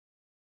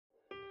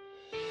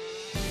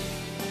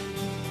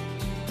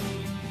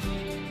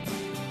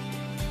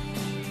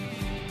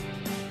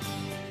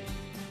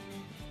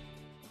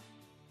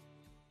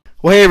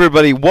Well, hey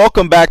everybody,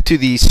 welcome back to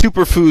the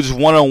Superfoods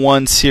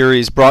 101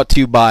 series brought to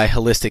you by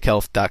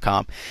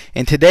HolisticHealth.com.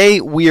 And today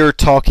we are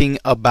talking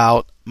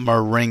about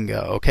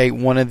Moringa, okay?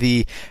 One of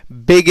the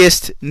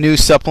biggest new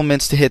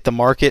supplements to hit the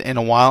market in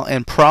a while,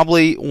 and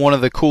probably one of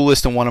the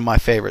coolest and one of my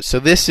favorites. So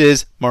this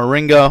is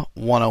Moringa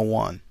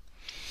 101.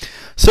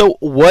 So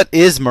what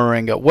is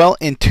Moringa? Well,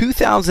 in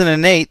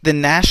 2008, the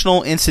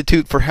National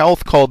Institute for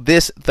Health called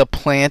this the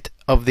plant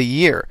of the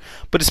year.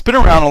 But it's been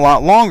around a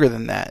lot longer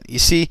than that. You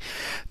see,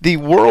 the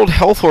World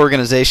Health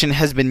Organization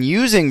has been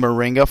using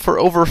Moringa for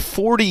over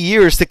 40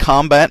 years to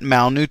combat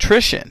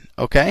malnutrition,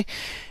 okay?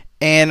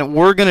 And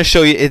we're going to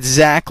show you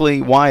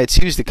exactly why it's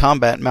used to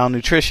combat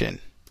malnutrition.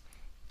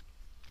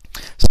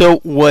 So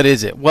what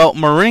is it? Well,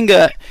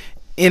 Moringa,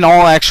 in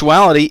all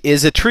actuality,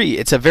 is a tree.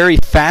 It's a very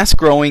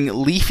fast-growing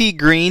leafy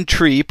green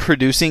tree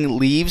producing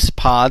leaves,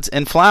 pods,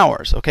 and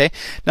flowers, okay?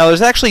 Now,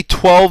 there's actually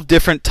 12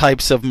 different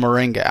types of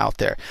moringa out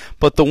there,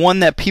 but the one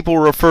that people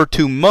refer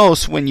to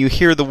most when you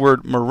hear the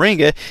word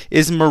moringa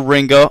is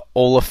Moringa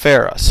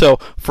Oleifera. So,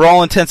 for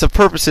all intents and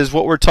purposes,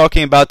 what we're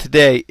talking about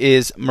today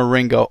is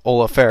Moringa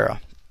Oleifera.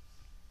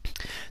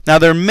 Now,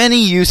 there are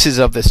many uses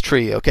of this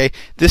tree, okay?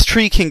 This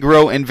tree can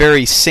grow in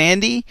very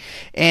sandy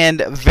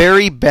and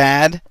very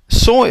bad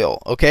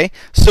soil, okay?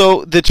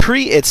 So the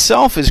tree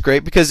itself is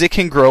great because it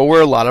can grow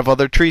where a lot of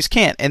other trees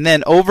can't. And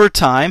then over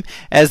time,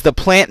 as the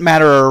plant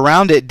matter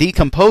around it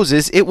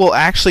decomposes, it will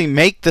actually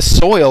make the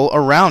soil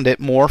around it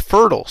more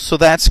fertile. So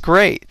that's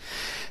great.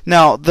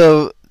 Now,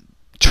 the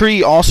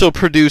tree also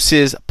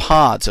produces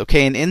pods,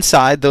 okay, and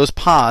inside those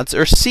pods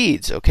are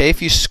seeds, okay.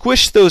 If you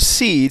squish those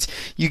seeds,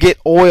 you get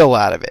oil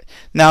out of it.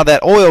 Now,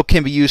 that oil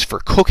can be used for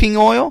cooking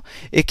oil,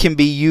 it can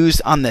be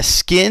used on the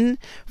skin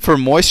for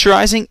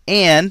moisturizing,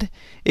 and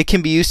it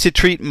can be used to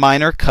treat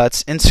minor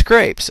cuts and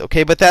scrapes,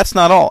 okay. But that's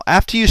not all.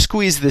 After you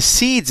squeeze the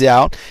seeds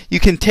out,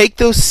 you can take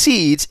those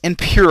seeds and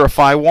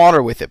purify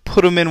water with it.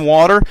 Put them in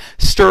water,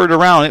 stir it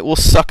around, it will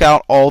suck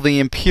out all the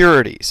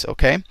impurities,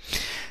 okay.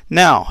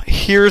 Now,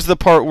 here's the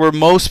part where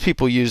most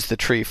people use the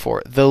tree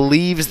for, the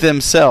leaves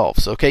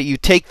themselves, okay? You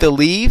take the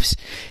leaves,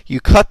 you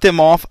cut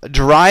them off,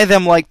 dry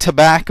them like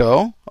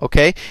tobacco,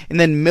 okay? And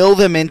then mill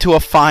them into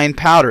a fine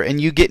powder, and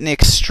you get an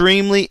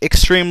extremely,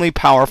 extremely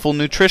powerful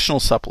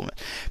nutritional supplement.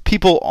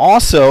 People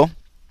also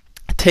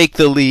take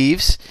the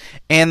leaves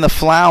and the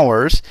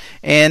flowers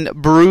and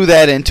brew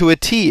that into a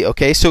tea,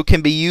 okay? So it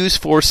can be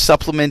used for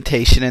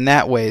supplementation in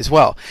that way as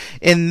well.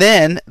 And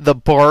then the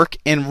bark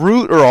and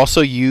root are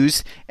also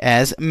used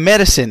as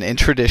medicine in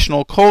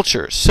traditional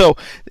cultures. So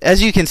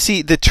as you can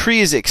see, the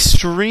tree is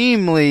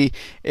extremely,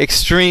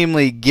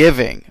 extremely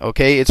giving,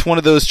 okay? It's one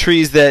of those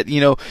trees that, you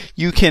know,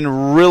 you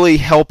can really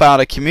help out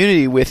a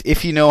community with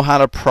if you know how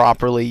to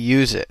properly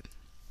use it.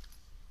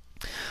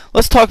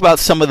 Let's talk about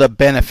some of the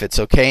benefits,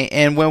 okay?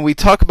 And when we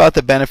talk about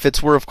the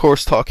benefits, we're of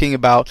course talking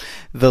about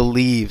the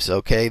leaves,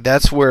 okay?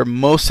 That's where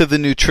most of the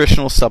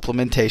nutritional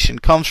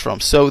supplementation comes from.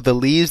 So the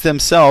leaves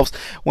themselves,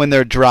 when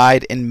they're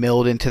dried and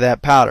milled into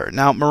that powder.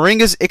 Now,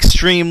 moringa is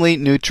extremely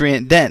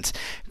nutrient dense.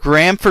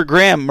 Gram for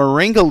gram,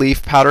 moringa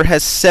leaf powder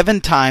has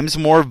 7 times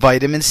more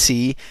vitamin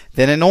C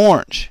than an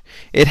orange.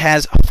 It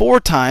has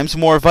 4 times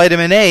more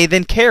vitamin A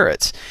than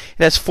carrots.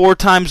 It has 4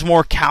 times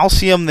more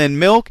calcium than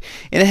milk,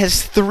 and it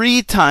has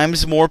 3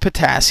 times more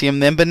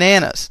potassium than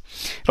bananas.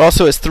 It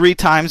also has 3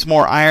 times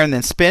more iron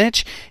than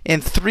spinach,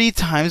 and 3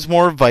 times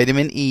more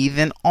vitamin E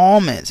than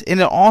almonds. And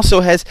it also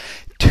has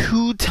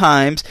 2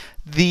 times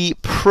the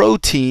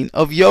protein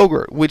of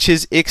yogurt, which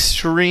is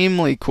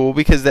extremely cool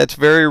because that's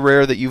very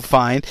rare that you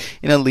find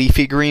in a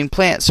leafy green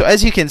plant. So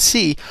as you can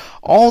see,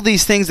 all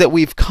these things that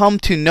we've come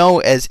to know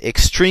as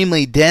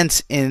extremely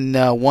dense in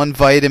one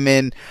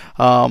vitamin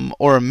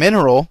or a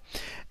mineral,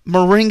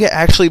 moringa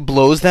actually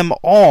blows them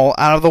all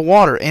out of the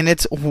water, and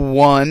it's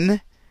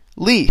one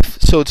leaf.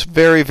 So it's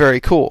very,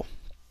 very cool.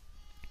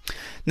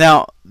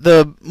 Now,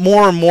 the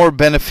more and more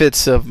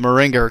benefits of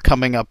moringa are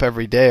coming up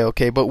every day,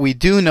 okay? But we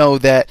do know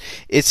that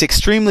it's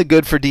extremely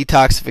good for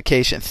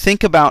detoxification.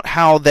 Think about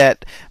how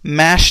that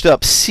mashed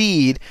up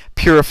seed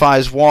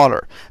purifies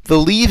water. The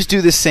leaves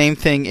do the same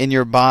thing in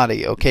your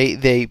body, okay?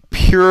 They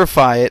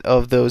purify it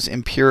of those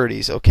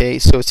impurities, okay?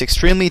 So it's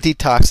extremely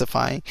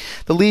detoxifying.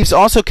 The leaves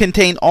also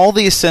contain all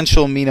the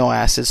essential amino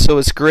acids, so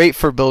it's great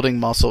for building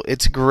muscle.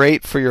 It's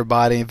great for your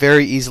body and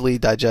very easily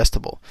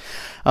digestible.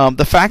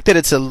 The fact that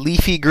it's a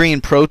leafy green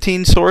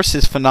protein source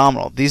is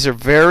phenomenal. These are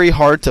very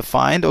hard to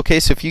find, okay?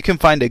 So if you can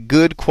find a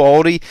good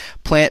quality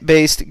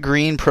plant-based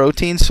green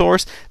protein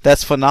source,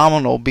 that's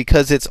phenomenal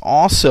because it's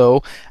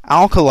also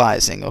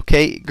alkalizing,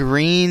 okay?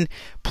 Green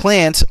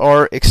plants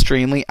are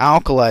extremely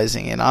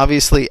alkalizing, and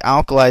obviously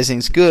alkalizing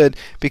is good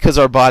because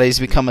our bodies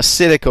become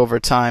acidic over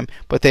time,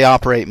 but they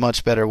operate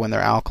much better when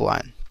they're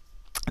alkaline.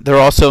 They're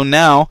also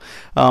now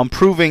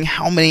proving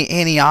how many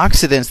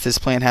antioxidants this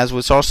plant has,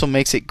 which also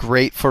makes it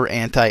great for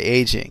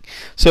anti-aging.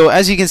 So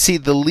as you can see,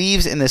 the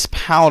leaves in this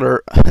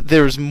powder,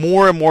 there's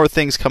more and more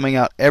things coming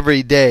out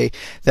every day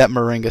that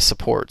moringa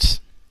supports.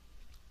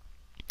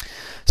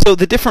 So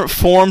the different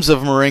forms of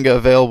moringa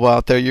available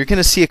out there, you're going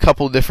to see a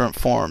couple different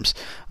forms.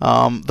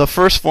 The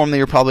first form that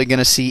you're probably going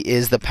to see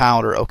is the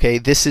powder. Okay,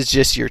 this is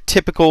just your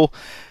typical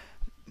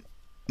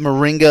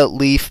moringa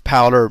leaf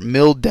powder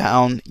milled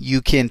down.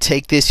 You can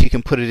take this, you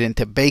can put it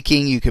into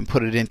baking, you can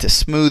put it into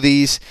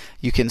smoothies,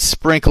 you can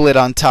sprinkle it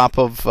on top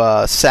of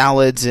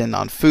salads and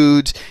on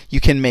foods.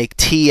 You can make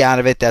tea out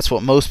of it. That's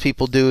what most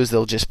people do, is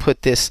they'll just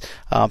put this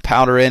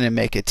powder in and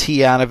make a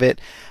tea out of it.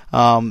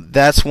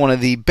 That's one of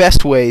the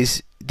best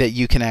ways that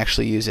you can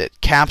actually use it.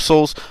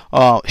 Capsules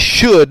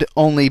should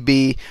only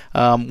be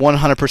 100%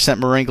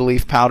 moringa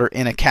leaf powder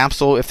in a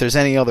capsule. If there's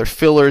any other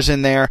fillers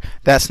in there,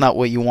 that's not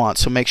what you want.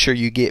 So make sure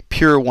you get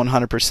pure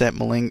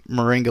 100%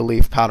 moringa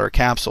leaf powder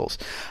capsules.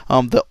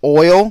 The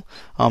oil,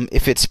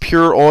 if it's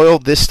pure oil,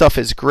 this stuff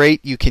is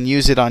great. You can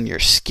use it on your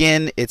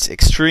skin. It's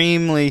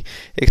extremely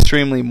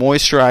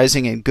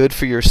moisturizing and good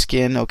for your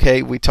skin.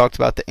 Okay, we talked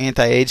about the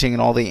anti-aging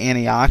and all the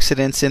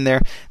antioxidants in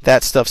there.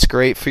 That stuff's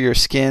great for your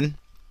skin.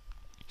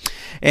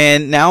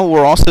 And now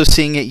we're also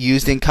seeing it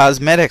used in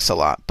cosmetics a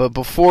lot. But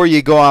before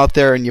you go out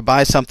there and you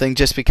buy something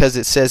just because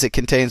it says it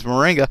contains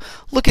moringa,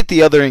 look at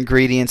the other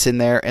ingredients in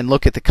there and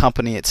look at the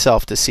company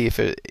itself to see if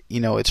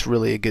it's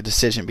really a good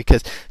decision.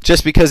 Because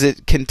just because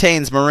it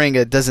contains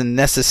moringa doesn't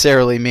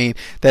necessarily mean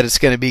that it's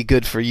going to be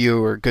good for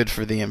you or good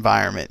for the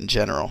environment in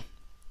general.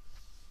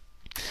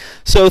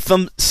 So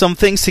some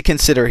things to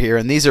consider here,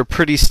 and these are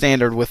pretty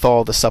standard with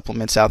all the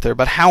supplements out there.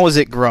 But how is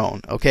it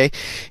grown? Okay,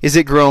 is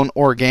it grown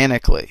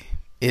organically?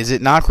 Is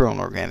it not grown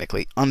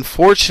organically?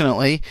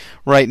 Unfortunately,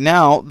 right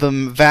now, the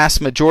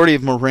vast majority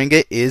of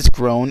moringa is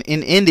grown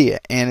in India.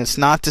 And it's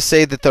not to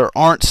say that there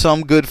aren't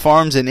some good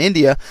farms in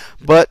India,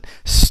 but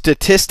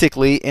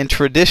statistically and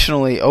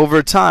traditionally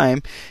over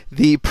time,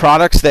 the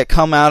products that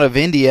come out of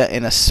India,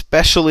 and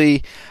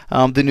especially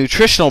the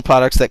nutritional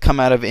products that come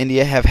out of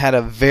India, have had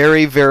a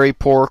very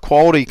poor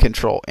quality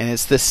control. And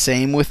it's the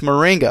same with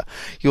moringa.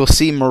 You'll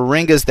see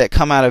moringas that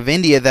come out of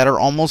India that are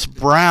almost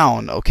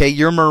brown. Okay,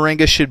 your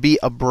moringa should be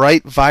a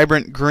bright,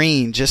 vibrant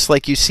green, just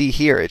like you see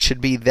here. It should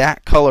be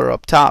that color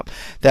up top,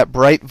 that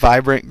bright,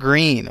 vibrant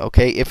green.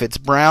 Okay, if it's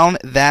brown,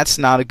 that's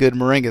not a good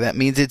moringa. That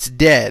means it's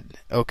dead.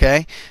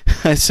 Okay,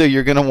 so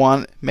you're going to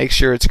want to make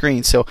sure it's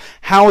green. So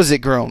how is it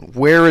grown?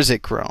 Where is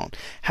it grown?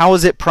 How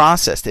is it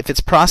processed? If it's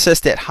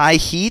processed at high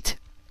heat,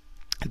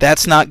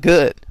 that's not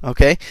good.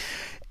 Okay,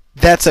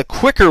 that's a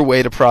quicker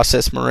way to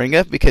process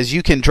moringa because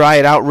you can dry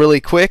it out really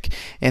quick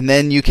and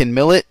then you can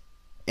mill it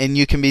and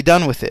you can be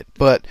done with it.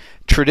 But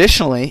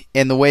traditionally,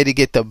 and the way to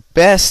get the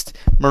best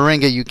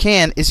moringa you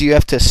can, is you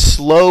have to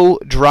slow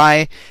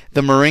dry the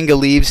moringa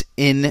leaves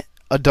in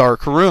a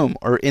dark room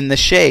or in the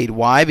shade.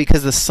 Why?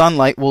 Because the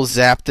sunlight will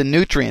zap the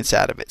nutrients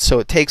out of it. So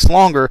it takes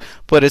longer,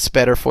 but it's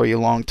better for you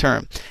long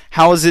term.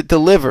 How is it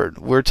delivered?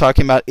 We're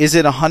talking about, is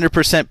it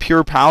 100%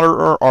 pure powder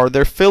or are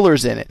there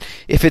fillers in it?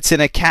 If it's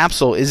in a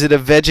capsule, is it a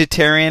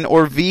vegetarian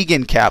or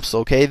vegan capsule?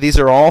 Okay, these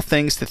are all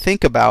things to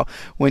think about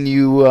when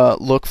you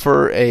look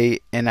for an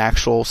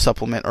actual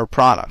supplement or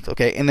product.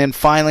 Okay, and then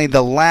finally,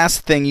 the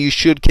last thing you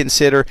should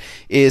consider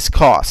is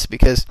cost,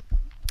 because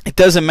it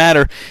doesn't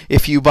matter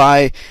if you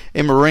buy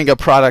a moringa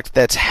product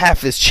that's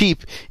half as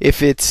cheap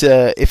if it's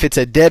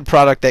a dead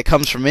product that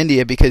comes from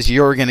India, because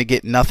you're going to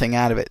get nothing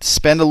out of it.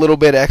 Spend a little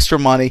bit extra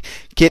money,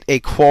 get a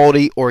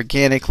quality,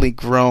 organically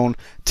grown,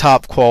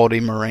 top quality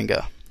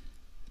moringa.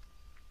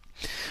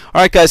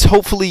 Alright guys,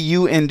 hopefully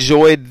you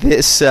enjoyed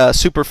this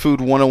Superfood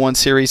 101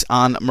 series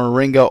on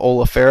Moringa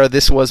Oleifera.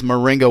 This was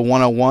Moringa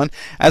 101.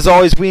 As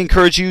always, we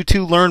encourage you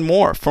to learn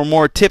more. For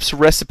more tips,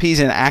 recipes,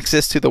 and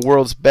access to the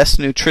world's best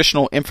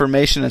nutritional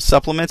information and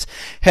supplements,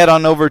 head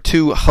on over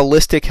to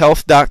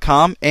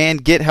holistichealth.com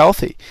and get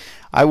healthy.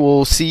 I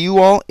will see you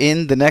all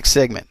in the next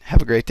segment.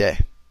 Have a great day.